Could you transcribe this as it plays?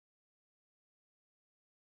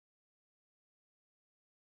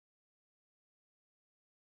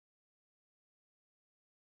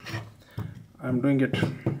I'm doing it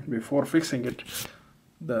before fixing it,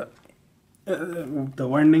 the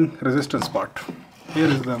winding resistance part. Here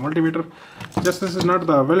is the multimeter. Just this is not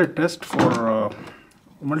the valid test for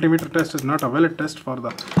multimeter test is not a valid test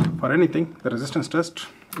for anything, the resistance test,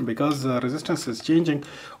 because resistance is changing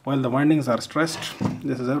while the windings are stressed.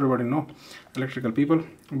 This is everybody know, electrical people.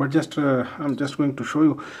 But just I'm just going to show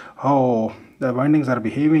you how the windings are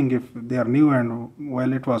behaving if they are new and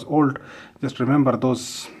while it was old. Just remember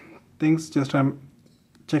those things. Just I'm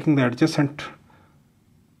checking the adjacent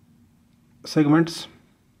segments.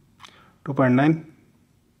 2.9,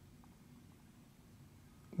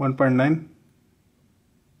 1.9,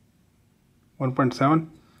 1.7.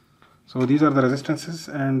 so these are the resistances,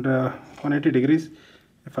 and 180 degrees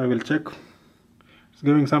if I will check, it's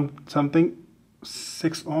giving something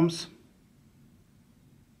 6 ohms,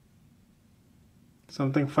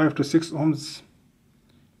 something 5 to 6 ohms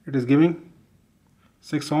it is giving,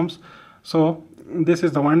 6 ohms. So this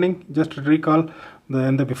is the winding. Just to recall,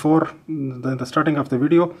 before the starting of the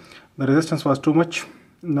video, the resistance was too much.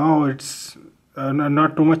 Now it's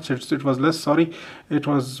not too much, it was less, sorry, it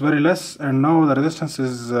was very less, and now the resistance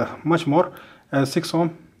is much more, as 6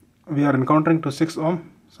 ohm we are encountering to 6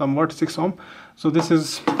 ohm, somewhat 6 ohm. So this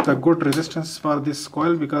is the good resistance for this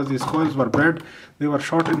coil, because these coils were bad, they were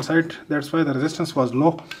short inside, that's why the resistance was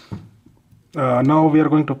low. Now we are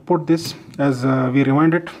going to put this as we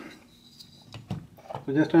rewind it.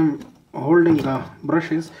 So just I'm holding the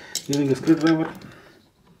brushes, using a screwdriver,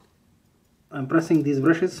 I'm pressing these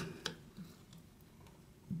brushes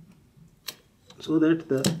so that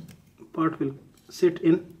the part will sit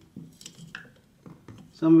in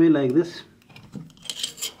some way like this.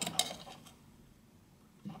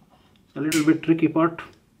 A little bit tricky part.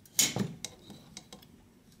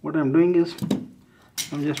 What I'm doing is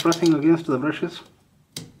I'm just pressing against the brushes.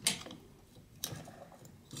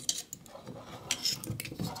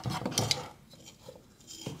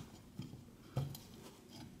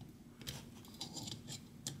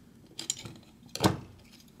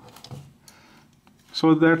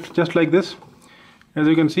 So that just like this, as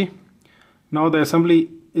you can see, now the assembly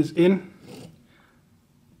is in,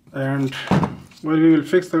 and well, we will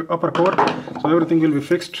fix the upper cover, so everything will be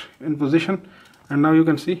fixed in position. And now you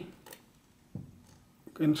can see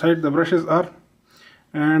inside the brushes are,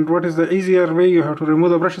 and what is the easier way, you have to remove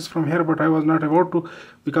the brushes from here, but I was not about to,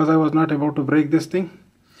 because I was not about to break this thing.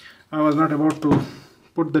 I was not about to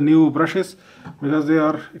put the new brushes because they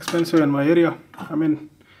are expensive in my area. I mean,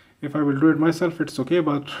 if I will do it myself, it's okay,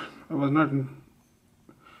 but I was not in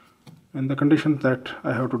the condition that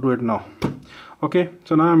I have to do it now. Okay,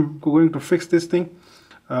 so now I'm going to fix this thing,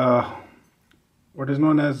 what is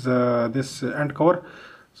known as this end cover.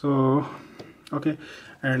 So okay,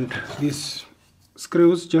 and these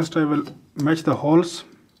screws, just I will match the holes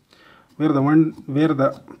where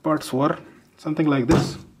the parts were, something like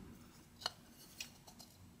this.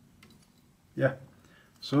 Yeah,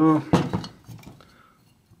 so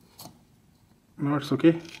now it's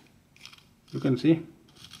okay, you can see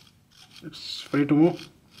it's free to move.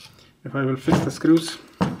 If I will fix the screws,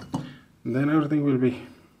 then everything will be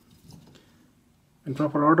in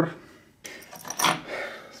proper order.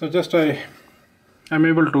 So just I'm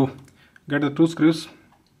able to get the 2 screws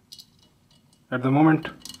at the moment.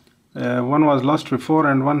 One was lost before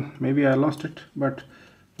and one maybe I lost it, but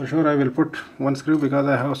for sure I will put 1 screw, because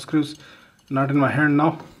I have screws not in my hand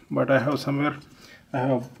now, but I have somewhere, I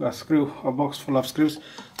have a box full of screws.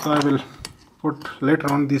 So I will put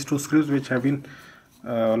later on these 2 screws which have been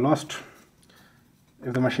lost,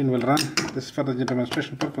 if the machine will run. This is for the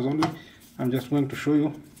demonstration purpose only. I'm just going to show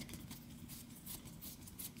you.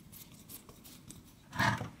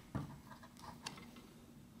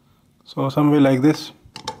 So some way like this,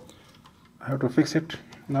 I have to fix it.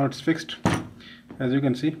 Now it's fixed, as you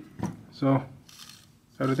can see. So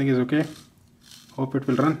everything is okay, hope it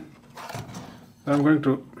will run. So I'm going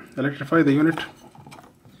to electrify the unit,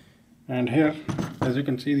 and here, as you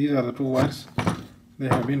can see, these are the 2 wires. They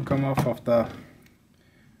have been come off of the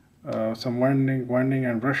some winding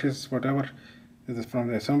and brushes, whatever. This is from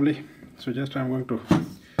the assembly. So just I'm going to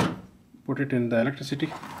put it in the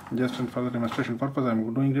electricity, just for the demonstration purpose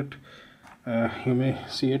I'm doing it. You may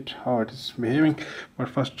see it how it is behaving, but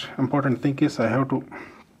first important thing is I have to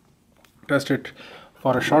test it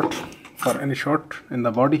for a short, for any short in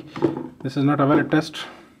the body. This is not a valid test,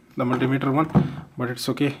 the multimeter one, but it's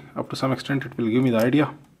okay, up to some extent it will give me the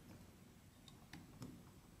idea.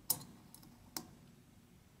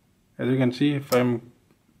 As you can see, if I'm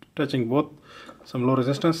touching both, some low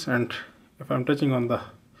resistance, and if I'm touching on the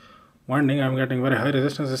winding, I'm getting very high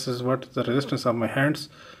resistance. This is what the resistance of my hands.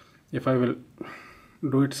 If I will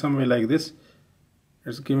do it some way like this,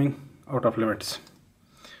 it's giving out of limits.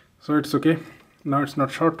 So it's okay. Now it's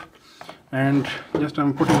not short, and just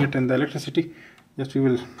I'm putting it in the electricity. Just we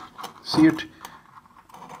will see it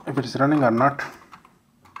if it is running or not.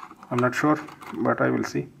 I'm not sure, but I will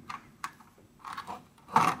see.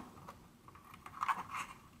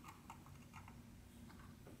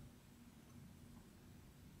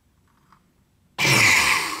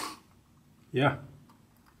 Yeah.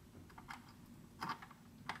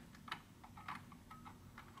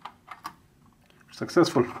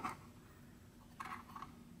 Successful.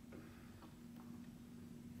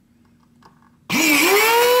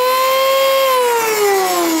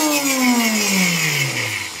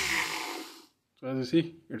 So as you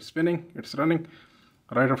see, it's spinning, it's running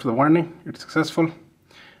right after the warning. It's successful.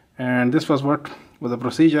 And this was what was the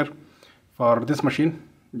procedure for this machine.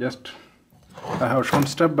 Just I have shown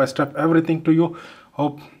step by step everything to you.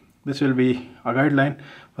 Hope this will be a guideline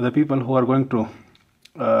for the people who are going to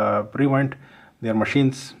prevent their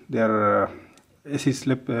machines, their AC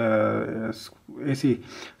slip, AC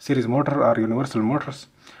series motor or universal motors.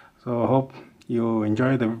 So hope you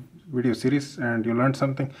enjoy the video series and you learned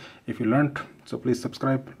something. If you learned, so please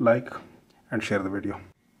subscribe, like and share the video.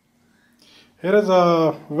 Here is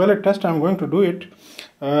a valid test. I'm going to do it.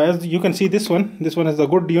 As you can see, this one is a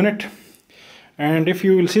good unit, and if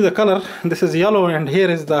you will see the color, this is yellow and here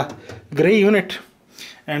is the gray unit,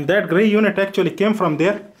 and that gray unit actually came from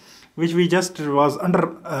there, which we just was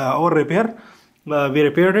under our repair. We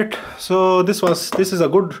repaired it. So this is a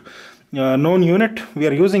good known unit. We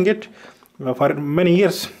are using it for many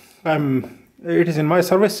years. It is in my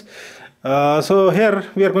service. So here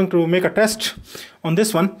we are going to make a test on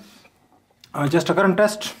this one. Just a current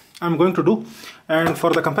test I'm going to do, and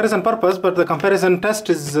for the comparison purpose, but the comparison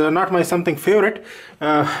test is not my something favorite,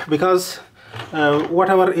 because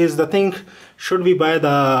whatever is the thing should be by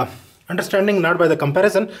the understanding, not by the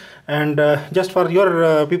comparison. And just for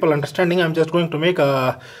your people understanding, I'm just going to make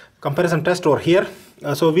a comparison test over here.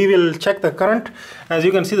 So we will check the current. As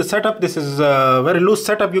you can see the setup, this is a very loose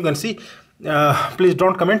setup, you can see. Please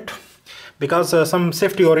don't comment, because some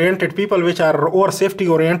safety oriented people, which are over safety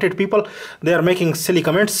oriented people, they are making silly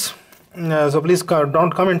comments. So please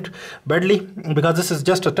don't comment badly, because this is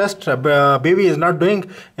just a test. Baby is not doing.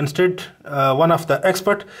 Instead, one of the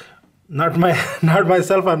expert, not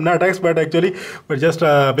myself, I'm not expert actually, but just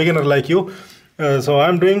a beginner like you. So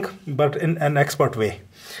I'm doing, but in an expert way.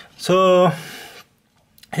 So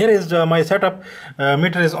here is my setup.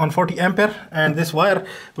 Meter is on 40 ampere, and this wire,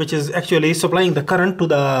 which is actually supplying the current to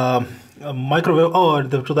the microwave, or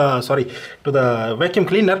to the vacuum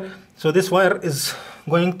cleaner. So this wire is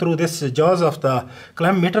going through this jaws of the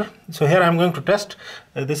clamp meter. So here I'm going to test.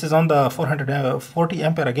 This is on the 440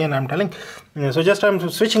 ampere again, I'm telling. So just I'm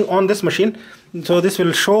switching on this machine. So this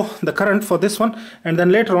will show the current for this one, and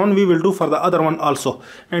then later on we will do for the other one also,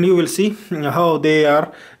 and you will see how they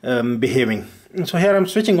are behaving. So here I'm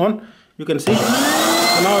switching on, you can see.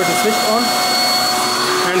 So now it is switched on,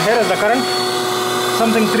 and here is the current,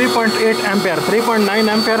 something 3.8 ampere, 3.9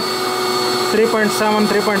 ampere, 3.7,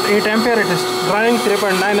 3.8 ampere. It is drawing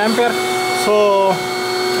 3.9 ampere. So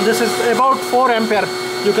this is about 4 ampere,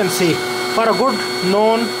 you can see, for a good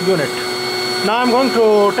known unit. Now I'm going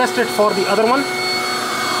to test it for the other one.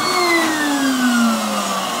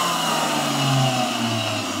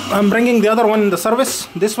 I'm bringing the other one in the service,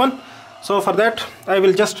 this one. So for that I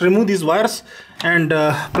will just remove these wires and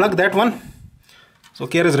plug that one. So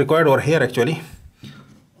care is required over here actually.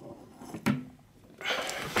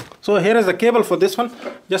 So here is the cable for this one.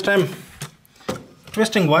 Just I'm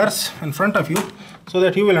twisting wires in front of you so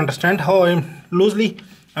that you will understand how loosely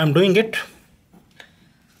I'm doing it.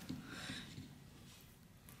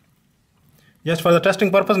 Just for the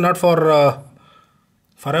testing purpose, not for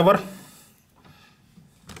forever.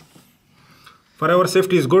 Forever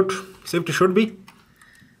safety is good. Safety should be.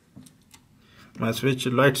 My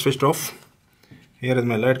light switched off. Here is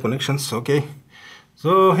my light connections. Okay.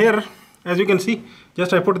 So here, as you can see,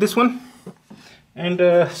 just I put this one, and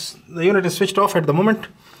the unit is switched off at the moment.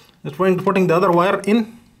 Just putting the other wire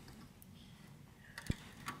in.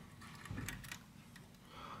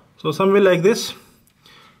 So some way like this.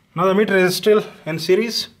 Now the meter is still in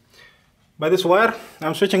series. By this wire,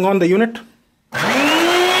 I'm switching on the unit. Now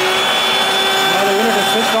the unit is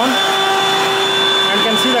switched on, and you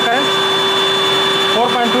can see the current,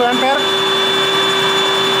 4.2 ampere.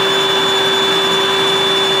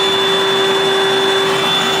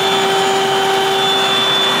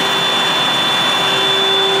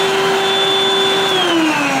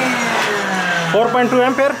 .2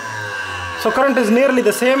 ampere. So current is nearly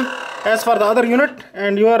the same as for the other unit,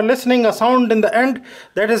 and you are listening a sound in the end.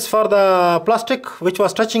 That is for the plastic which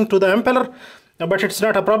was touching to the impeller, but it's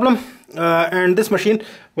not a problem. And this machine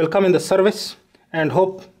will come in the service, and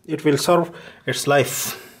hope it will serve its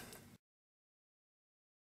life.